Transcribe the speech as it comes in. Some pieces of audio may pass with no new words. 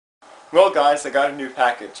Well guys, I got a new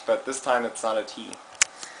package, but this time it's not a tea.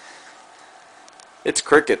 It's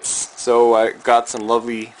crickets. So I got some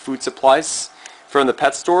lovely food supplies from the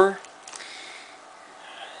pet store.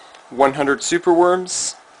 100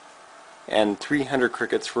 superworms and 300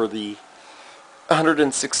 crickets for the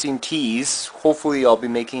 116 teas. Hopefully I'll be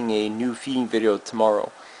making a new feeding video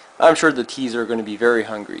tomorrow. I'm sure the teas are going to be very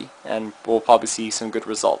hungry and we'll probably see some good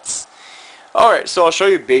results. Alright, so I'll show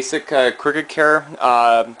you basic cricket care.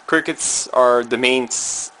 Crickets are the main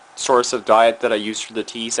source of diet that I use for the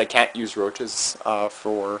teas. I can't use roaches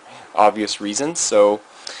for obvious reasons, so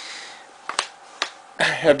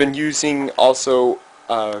I've been using also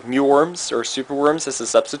mealworms or superworms as a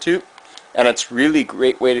substitute, and it's really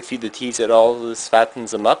great way to feed the teas. It always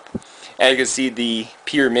fattens them up. And you can see the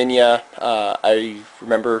Pyraminia, I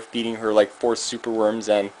remember feeding her like 4 superworms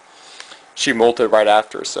and she molted right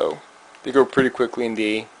after, so they grow pretty quickly and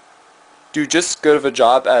they do just good of a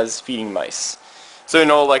job as feeding mice. So you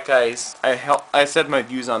know, like I said my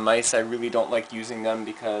views on mice, I really don't like using them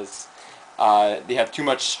because they have too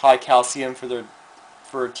much high calcium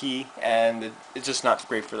for a tea, and it's just not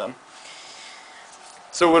great for them.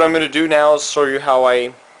 So what I'm going to do now is show you how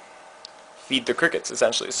I feed the crickets,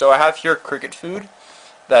 essentially. So I have here cricket food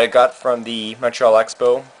that I got from the Montreal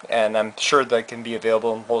Expo, and I'm sure that can be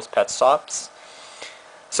available in most pet shops.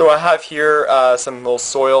 So I have here some little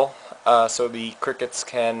soil so the crickets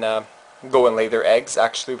can go and lay their eggs.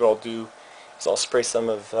 Actually what I'll do is I'll spray some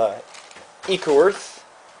of Eco-Earth,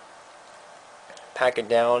 pack it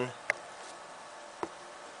down,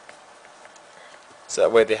 so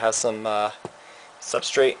that way they have some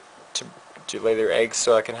substrate to lay their eggs,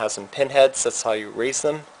 so I can have some pinheads. That's how you raise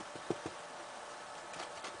them.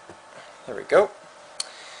 There we go.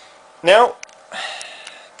 Now,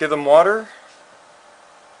 give them water.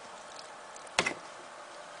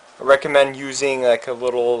 I recommend using like a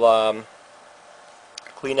little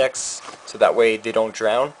Kleenex so that way they don't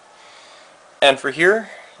drown. And for here,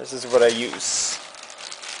 this is what I use.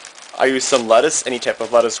 I use some lettuce. Any type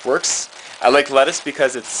of lettuce works. I like lettuce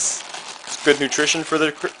because it's good nutrition for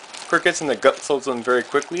the crickets and the gut fills them very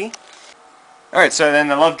quickly. Alright, so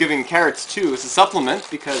then I love giving carrots too as a supplement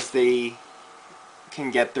because they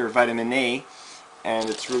can get their vitamin A and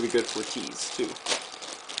it's really good for teas too.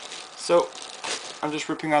 So I'm just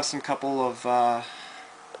ripping off some couple of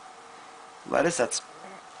lettuce. That's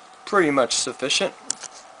pretty much sufficient.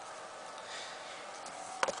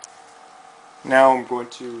 Now I'm going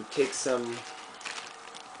to take some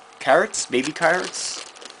carrots, baby carrots.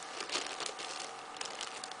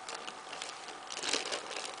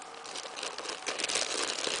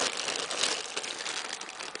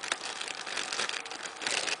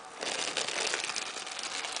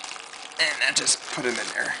 And I just put them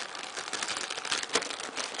in there.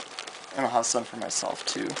 And I'll have some for myself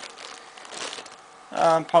too.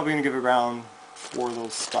 I'm probably going to give it around 4 of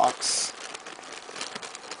those stalks.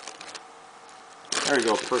 There we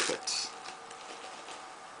go, perfect.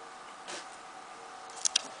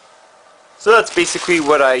 So that's basically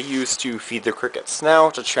what I use to feed the crickets. Now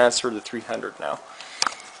to transfer the 300 now.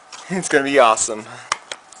 It's going to be awesome.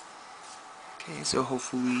 Okay, so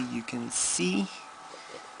hopefully you can see.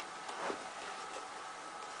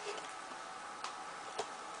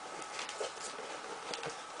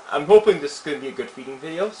 I'm hoping this is going to be a good feeding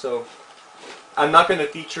video, so I'm not going to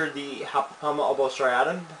feature the Hapapama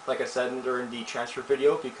albostriatum, like I said during the transfer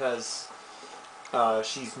video, because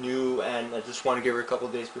she's new and I just want to give her a couple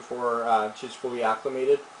of days before she's fully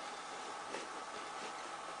acclimated.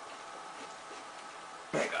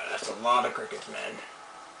 Oh my god, that's a lot of crickets, man.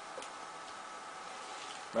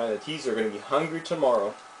 Man, the teas are going to be hungry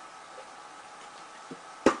tomorrow.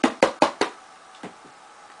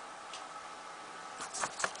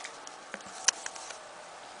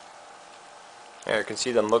 There, you can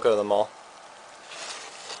see them, look at them all.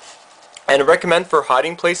 And I recommend for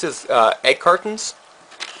hiding places, egg cartons.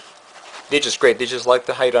 They're just great. They just like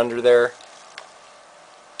to hide under there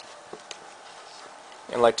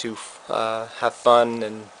and like to have fun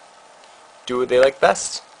and do what they like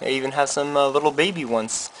best. I even have some little baby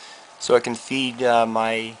ones, so I can feed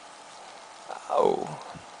my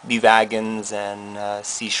bee wagons and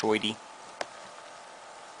sea shoidy.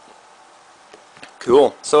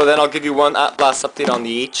 Cool. So then I'll give you one last update on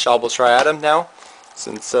the H. albostriatum now,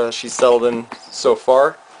 since she's settled in so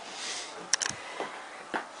far.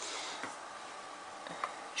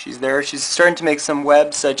 She's there. She's starting to make some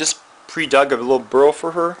webs. I just pre-dug a little burrow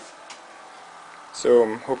for her, so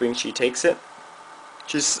I'm hoping she takes it.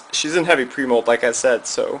 She's in heavy pre-molt, like I said,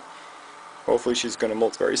 so hopefully she's going to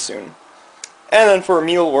molt very soon. And then for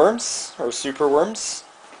mealworms, or superworms,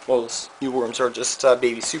 well, those mealworms are just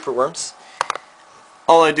baby superworms.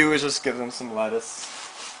 All I do is just give them some lettuce,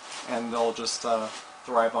 and they'll just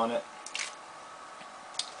thrive on it.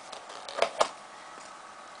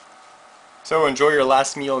 So enjoy your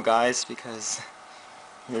last meal, guys, because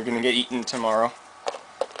you're gonna get eaten tomorrow.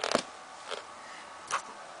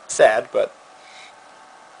 Sad, but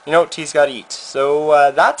you know, tea's gotta eat.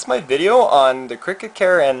 So that's my video on the cricket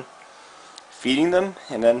care and feeding them,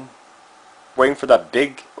 and then waiting for that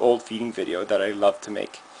big old feeding video that I love to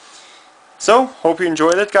make. So, hope you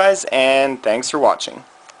enjoyed it, guys, and thanks for watching.